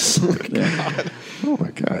 jeez. Yeah. Oh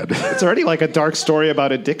my God! It's already like a dark story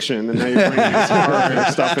about addiction, and now you're bringing this horror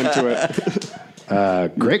stuff into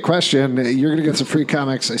it. Great question. You're going to get some free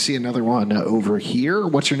comics. I see another one over here.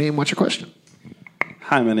 What's your name? What's your question?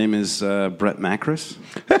 Hi, my name is Brett Macris.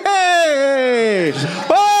 Hey!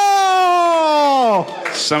 Oh!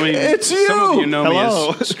 Some of you know me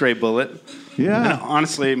as Stray Bullet. Yeah. And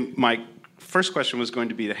honestly, my first question was going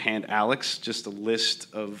to be to hand Alex just a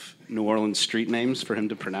list of New Orleans street names for him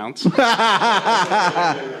to pronounce.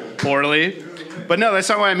 Poorly. But no, that's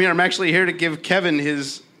not why I'm here. I'm actually here to give Kevin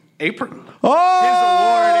his apron.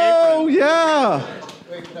 Oh! His award apron. Yeah.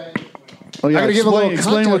 I'm going to give a little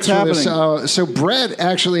explain what's context for happening. this. So Brett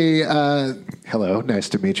actually, hello, nice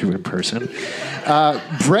to meet you in person.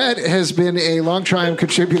 Brett has been a long-time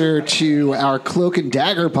contributor to our Cloak and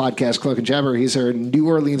Dagger podcast, Cloak and Jabber. He's our New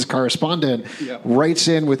Orleans correspondent, writes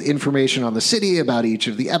in with information on the city about each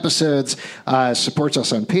of the episodes, supports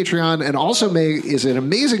us on Patreon, and also is an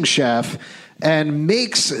amazing chef and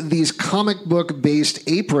makes these comic book-based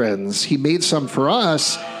aprons. He made some for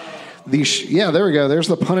us. There we go. There's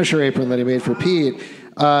the Punisher apron that he made for Pete.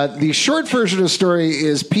 The short version of the story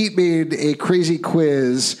is Pete made a crazy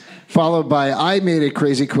quiz, followed by I made a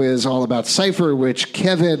crazy quiz all about Cypher, which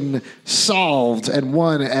Kevin solved and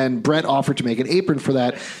won, and Brett offered to make an apron for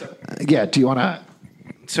that. Do you want to...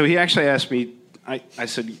 So he actually asked me, I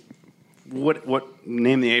said, what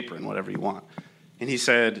name the apron, whatever you want. And he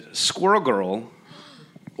said, Squirrel Girl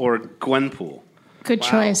or Gwenpool. Good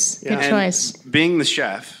choice. Yeah. Good choice. Being the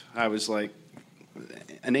chef, I was like,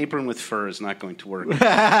 an apron with fur is not going to work.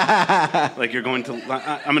 Like you're going to,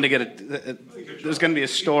 I'm going to get there's going to be a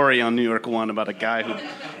story on New York One about a guy who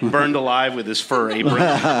burned alive with his fur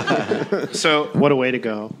apron. So what a way to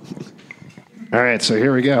go. All right, so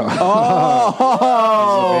here we go.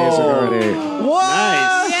 Oh, this is amazing already. What?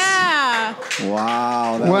 Nice. Yeah.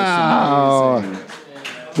 Wow. That was amazing.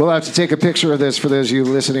 We'll have to take a picture of this for those of you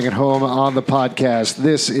listening at home on the podcast.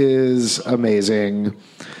 This is amazing.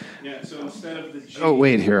 Yeah, so instead of the G, Oh,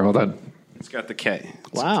 wait, here, hold on. it's got the K.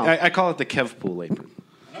 Wow. I call it the Kev Pool apron.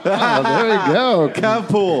 Oh, there we go. Kev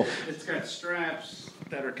Pool. It's got straps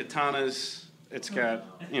that are katanas. It's got,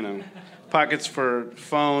 pockets for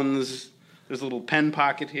phones. There's a little pen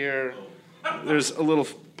pocket here. There's a little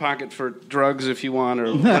pocket for drugs if you want,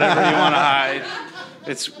 or whatever you want to hide.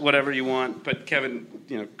 It's whatever you want. But Kevin,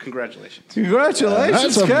 congratulations. That's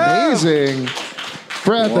Congratulations, amazing.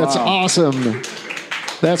 Brett, that's awesome.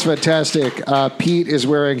 That's fantastic. Pete is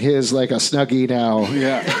wearing his like a Snuggie now.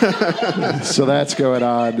 Yeah. So that's going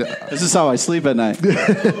on. This is how I sleep at night.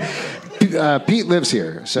 Pete lives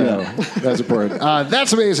here, so that's important.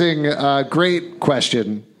 That's amazing. Great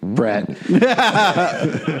question, Brett.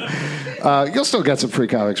 You'll still get some free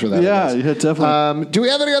comics for that. Yeah, definitely. Do we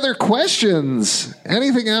have any other questions?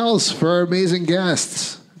 Anything else for our amazing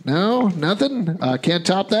guests? No? Nothing? Can't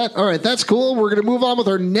top that? All right, that's cool. We're going to move on with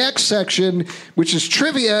our next section, which is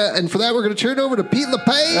trivia, and for that we're going to turn it over to Pete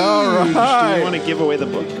LePage. All right. Do you want to give away the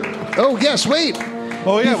book? Oh, yes, wait.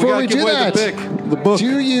 Oh, yeah, Before we we got to give do away that, the book.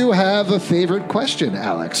 Do you have a favorite question,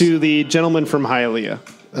 Alex? To the gentleman from Hialeah.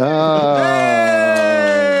 Oh.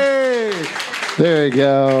 Hey! There you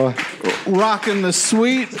go. Rocking the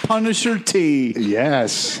sweet Punisher tee.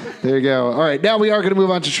 Yes. There you go. All right, now we are going to move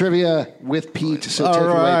on to trivia with Pete. So take it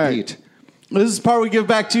away, Pete. This is the part we give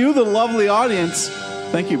back to you, the lovely audience.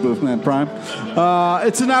 Thank you, Boothman Prime.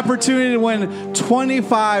 It's an opportunity to win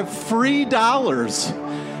 $25 free.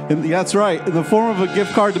 And that's right, in the form of a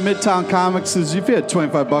gift card to Midtown Comics. If you had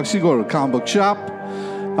 $25, you go to a comic book shop.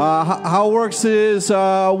 How it works is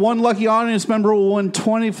one lucky audience member will win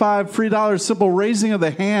 $25 free. Simple raising of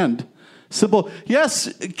the hand. Simple,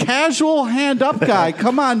 yes, casual hand up guy.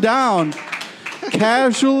 Come on down.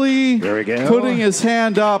 Casually There we go. putting his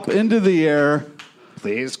hand up into the air.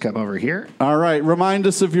 Please come over here. All right, remind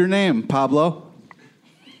us of your name, Pablo.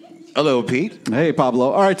 Hello, Pete. Hey,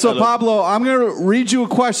 Pablo. All right, so Hello. Pablo, I'm going to read you a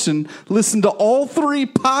question. Listen to all three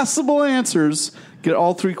possible answers. Get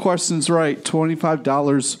all three questions right.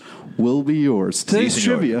 $25 will be yours. Today's Si,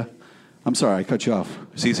 senor. trivia. I'm sorry, I cut you off.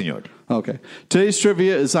 Si, senor. Okay. Today's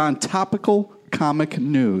trivia is on topical comic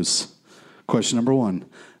news. Question number 1.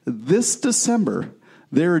 This December,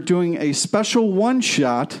 they're doing a special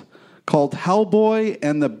one-shot called Hellboy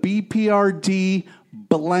and the BPRD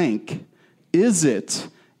blank. Is it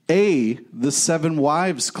A, the Seven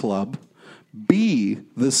Wives Club, B,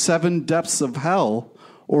 the Seven Depths of Hell,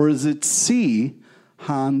 or is it C,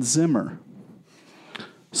 Hans Zimmer?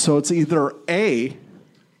 So it's either A,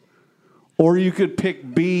 or you could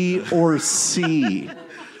pick B or C.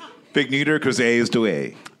 Pick neither because A is to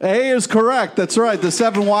A. A is correct. That's right. The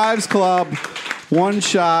Seven Wives Club, one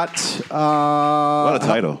shot. What a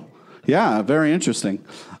title. Yeah, very interesting.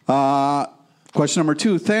 Question number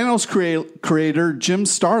 2. Thanos creator Jim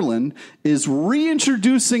Starlin is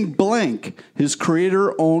reintroducing blank, his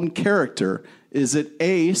creator-owned character. Is it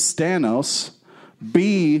A, Stanos,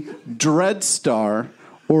 B, Dreadstar,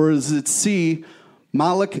 or is it C,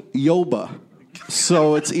 Malik Yoba?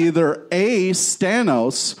 So it's either A,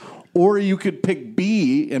 Stanos, or you could pick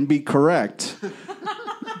B and be correct.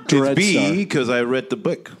 It's B because I read the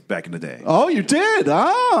book back in the day. Oh, you did?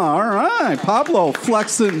 Oh, all right. Pablo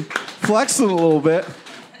flexing a little bit.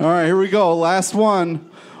 All right, here we go. Last one.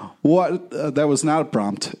 What? That was not a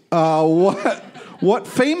prompt. What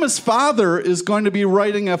famous father is going to be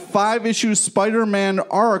writing a 5-issue Spider-Man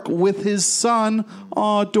arc with his son?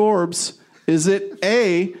 Aw, Dorbs. Is it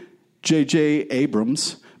A, J.J.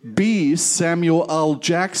 Abrams, B, Samuel L.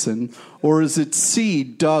 Jackson, or is it C,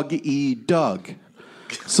 Doug E. Doug?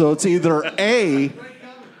 So it's either A,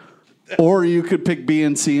 or you could pick B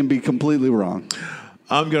and C and be completely wrong.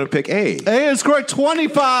 I'm going to pick A. A is correct.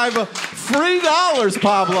 $25 free,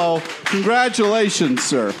 Pablo. Congratulations,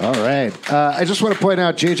 sir. All right. I just want to point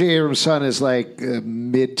out J.J. Abrams' son is like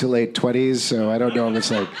mid to late 20s, so I don't know if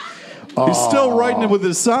it's like... He's still writing it with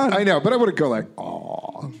his son. I know, but I wouldn't go like,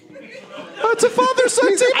 aw. It's a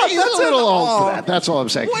father-son team. He's a little old for that. That's all I'm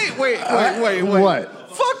saying. Wait. What?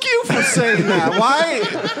 Fuck you for saying that. Why?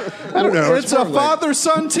 I don't know. It's a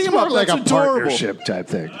father-son team up. Like That's a adorable. partnership type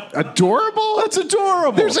thing. Adorable? That's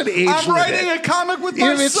adorable. There's an age I'm limit. writing a comic with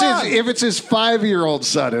my son. If it's his 5-year-old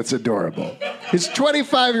son, it's adorable. His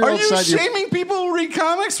 25-year-old Are you son. shaming people who read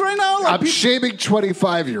comics right now? I'm shaming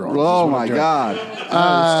 25-year-olds. Oh, my God.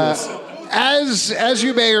 As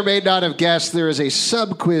you may or may not have guessed, there is a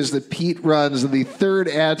sub quiz that Pete runs, and the third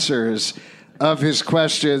answers of his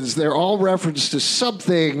questions. They're all referenced to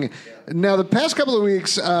something. Now, the past couple of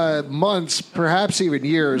weeks, months, perhaps even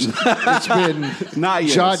years, it's been Not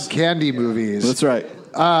years. John Candy movies. That's right.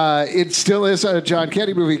 It still is a John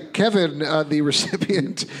Candy movie. Kevin, the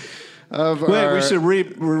recipient of Wait, we should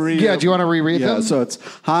read. Yeah, do you want to reread them? Yeah, so it's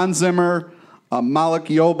Hans Zimmer, Malik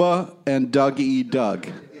Yoba, and Doug E. Doug.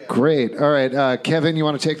 Great. All right, Kevin, you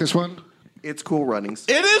want to take this one? It's Cool Runnings.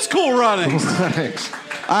 It is Cool Runnings. Thanks.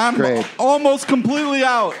 I'm Great. almost completely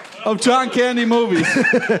out of John Candy movies.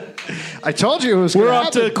 I told you it was. We're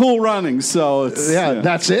up to Cool Runnings, so it's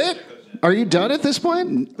that's it. Are you done at this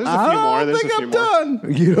point? There's a few more. I don't think I'm done.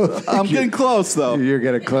 You don't think I'm getting close though. You're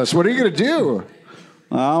getting close. What are you going to do?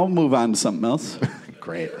 I'll move on to something else.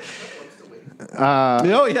 Great.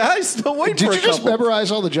 Oh yeah, I still wait. Did for you a just couple.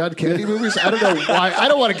 memorize all the John Candy movies? I don't know why. I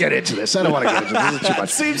don't want to get into this. This is too much.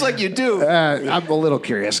 Seems like you do. I'm a little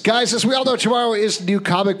curious. Guys, as we all know, tomorrow is New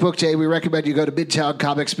Comic Book Day. We recommend you go to Midtown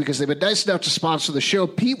Comics because they've been nice enough to sponsor the show.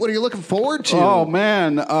 Pete, what are you looking forward to? Oh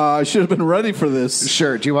man, I should have been ready for this.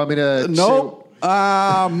 Sure. Do you want me to? Nope.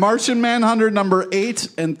 Martian Manhunter number 8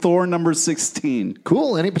 and Thor number 16.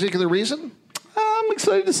 Cool. Any particular reason? I'm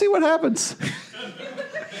excited to see what happens.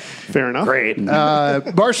 Fair enough. Great.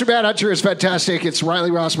 Martian Manhunter is fantastic. It's Riley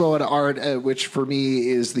Rossmo and art, which for me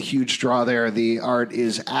is the huge draw there. The art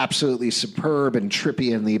is absolutely superb and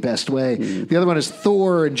trippy in the best way. The other one is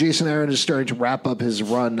Thor, and Jason Aaron is starting to wrap up his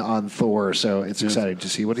run on Thor, so it's exciting to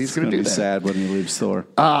see what he's going to do there. Sad when he leaves Thor.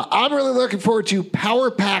 I'm really looking forward to Power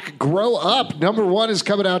Pack Grow Up. Number 1 is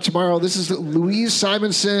coming out tomorrow. This is Louise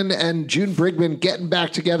Simonson and June Brigman getting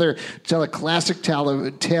back together to tell a classic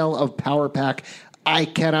tale of Power Pack. I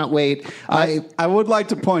cannot wait. I would like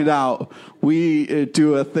to point out we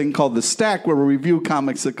do a thing called The Stack where we review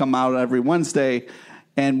comics that come out every Wednesday.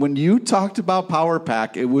 And when you talked about Power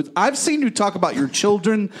Pack, I've seen you talk about your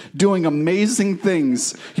children doing amazing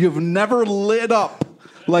things. You've never lit up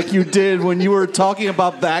like you did when you were talking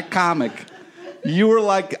about that comic. You were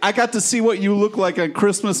like, I got to see what you look like on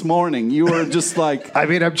Christmas morning. You were just like... I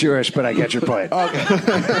mean, I'm Jewish, but I get your point. Okay.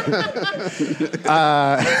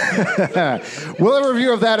 We'll have a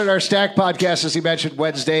review of that in our Stack podcast, as he mentioned,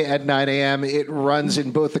 Wednesday at 9 a.m. It runs in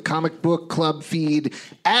both the Comic Book Club feed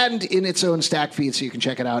and in its own Stack feed, so you can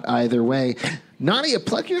check it out either way. Nadia,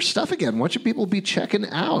 plug your stuff again. What should people be checking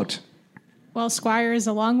out? Well, Squire is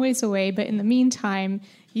a long ways away, but in the meantime,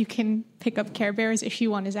 you can pick up Care Bears. Issue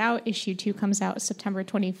 1 is out. Issue 2 comes out September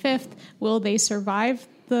 25th. Will they survive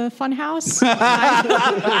the Funhouse?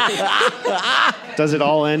 Does it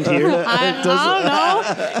all end here? I don't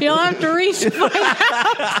know. You'll have to read to find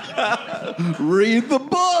out. Read the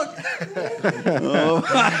book.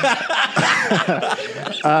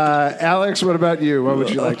 Alex, what about you? What would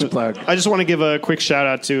you like to plug? I just want to give a quick shout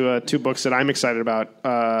out to 2 books that I'm excited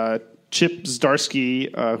about. Chip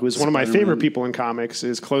Zdarsky, who is one of my favorite people in comics,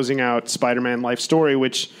 is closing out Spider-Man Life Story,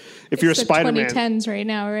 which, if you're a Spider-Man... It's the 2010s right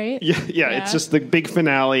now, right? Yeah, it's just the big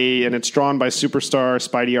finale, and it's drawn by superstar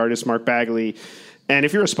Spidey artist Mark Bagley. And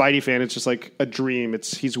if you're a Spidey fan, it's just like a dream.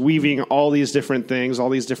 He's weaving all these different things, all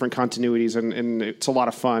these different continuities, and it's a lot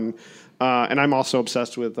of fun. And I'm also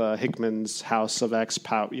obsessed with Hickman's House of X,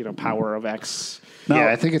 Power of X. Yeah,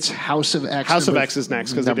 I think it's House of X. House of X is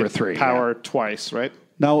next, because number 3. Power twice, right?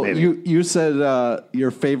 Now, you said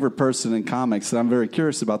your favorite person in comics, and I'm very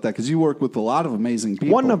curious about that because you work with a lot of amazing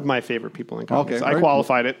people. One of my favorite people in comics. Okay, I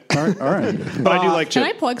qualified it. All right. But I do like Chip.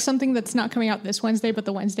 Can I plug something that's not coming out this Wednesday, but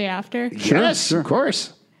the Wednesday after? Yes, of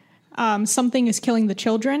course. Something is Killing the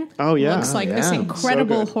Children. Oh, yeah. Looks like this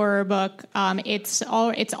incredible horror book. It's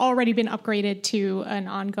already been upgraded to an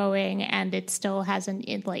ongoing, and it still hasn't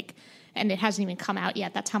and it hasn't even come out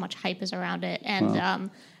yet. That's how much hype is around it.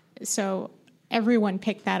 And so everyone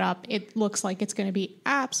pick that up. It looks like it's going to be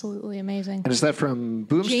absolutely amazing. And is that from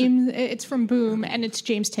Boom? It's from Boom, and it's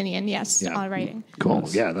James Tynion, writing. Cool.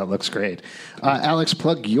 Yeah, that looks great. Alex,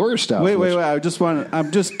 plug your stuff. Wait.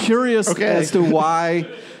 I'm just curious as to why.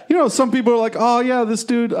 Some people are like, "Oh yeah, this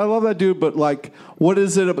dude, I love that dude," but like, what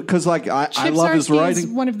is it? Because like, I love his writing. Chip Zdarsky is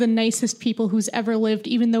one of the nicest people who's ever lived,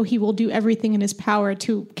 even though he will do everything in his power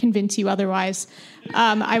to convince you otherwise.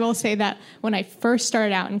 I will say that when I first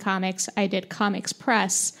started out in comics, I did Comics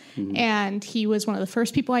Press, and he was one of the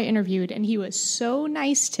first people I interviewed, and he was so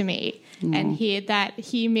nice to me, and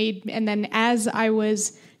and then as I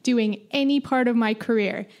was doing any part of my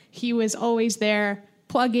career, he was always there,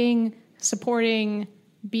 plugging, supporting,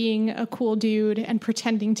 being a cool dude, and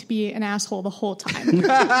pretending to be an asshole the whole time.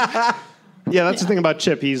 Yeah, that's the thing about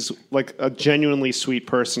Chip. He's like a genuinely sweet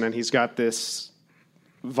person, and he's got this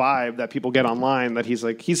vibe that people get online, that he's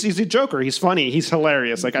like, he's a joker, he's funny, he's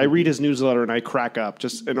hilarious. Like, I read his newsletter and I crack up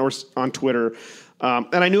or on Twitter.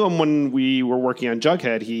 And I knew him when we were working on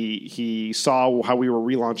Jughead. He saw how we were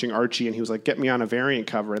relaunching Archie, and he was like, get me on a variant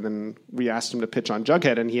cover. And then we asked him to pitch on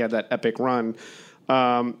Jughead, and he had that epic run.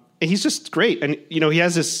 And he's just great. And, you know, he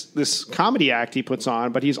has this comedy act he puts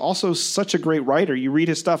on, but he's also such a great writer. You read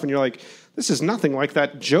his stuff and you're like, this is nothing like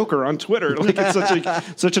that Joker on Twitter. Like,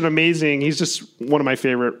 it's such an amazing, he's just one of my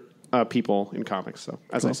favorite people in comics. So,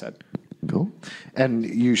 as I said. Cool. And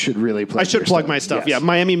you should really plug I should your plug stuff. my stuff. Yes. Yeah.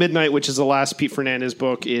 Miami Midnight, which is the last Pete Fernandez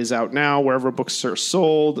book, is out now wherever books are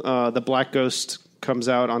sold. The Black Ghost comes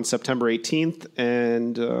out on September 18th.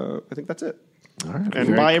 And I think that's it. All right,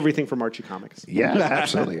 and buy everything from Archie Comics. Yeah,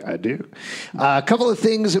 absolutely. I do. A couple of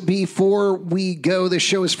things before we go. This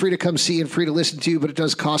show is free to come see and free to listen to, but it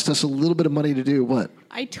does cost us a little bit of money to do. What?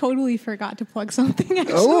 I totally forgot to plug something,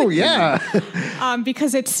 actually. Oh, yeah.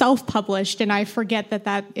 Because it's self-published, and I forget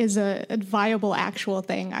that is a viable actual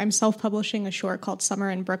thing. I'm self-publishing a short called Summer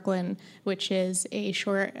in Brooklyn, which is a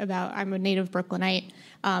short about, I'm a native Brooklynite.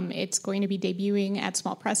 It's going to be debuting at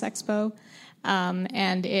Small Press Expo.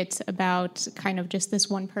 And it's about kind of just this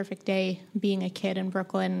one perfect day being a kid in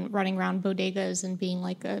Brooklyn, running around bodegas and being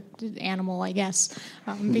like an animal, I guess.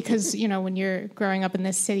 Because, you know, when you're growing up in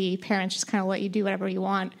this city, parents just kind of let you do whatever you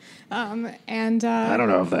want. I don't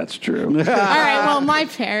know if that's true. All right, well, my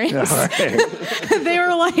parents, they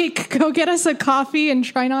were like, go get us a coffee and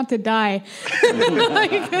try not to die.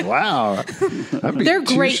 Like, wow. They're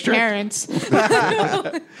great parents.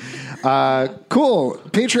 Cool.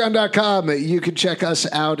 Patreon.com. You can check us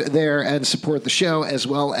out there and support the show as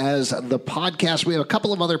well as the podcast. We have a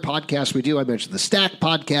couple of other podcasts we do. I mentioned the Stack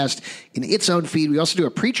podcast in its own feed. We also do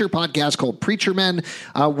a Preacher podcast called Preacher Men.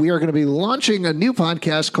 We are going to be launching a new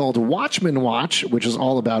podcast called Watchmen Watch, which is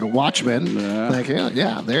all about Watchmen. Thank you.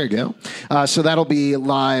 Yeah, there you go. So that'll be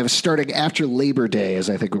live starting after Labor Day, is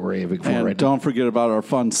I think what we're aiming for and right don't forget about our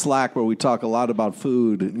fun Slack where we talk a lot about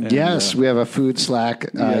food. And, yes, we have a food Slack.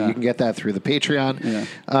 You can get that through the Patreon.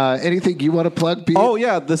 Anything you want to plug, Pete? Oh,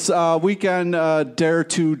 yeah. This weekend, Dare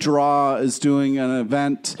to Draw is doing an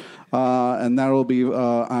event, and that will be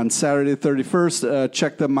on Saturday 31st.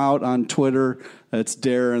 Check them out on Twitter. It's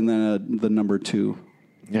Dare and then the number 2.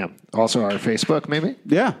 Yeah. Also our Facebook, maybe?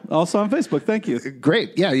 Yeah. Also on Facebook. Thank you.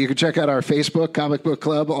 Great. Yeah, you can check out our Facebook, Comic Book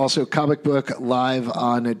Club. Also Comic Book Live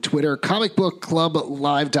on Twitter,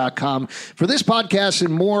 comicbookclublive.com. For this podcast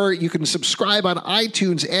and more, you can subscribe on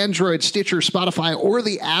iTunes, Android, Stitcher, Spotify, or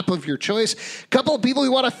the app of your choice. A couple of people we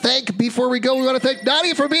want to thank before we go. We want to thank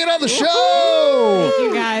Nadia for being on the show. Thank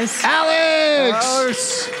you, guys.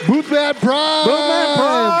 Alex. Boothman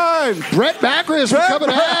Prime. Brett Macris for coming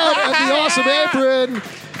out and the Awesome Apron.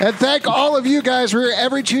 And thank all of you guys. We're here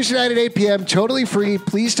every Tuesday night at 8 p.m. Totally free.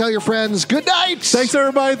 Please tell your friends. Good night. Thanks,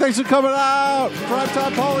 everybody. Thanks for coming out.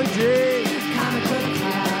 Primetime Pauly G.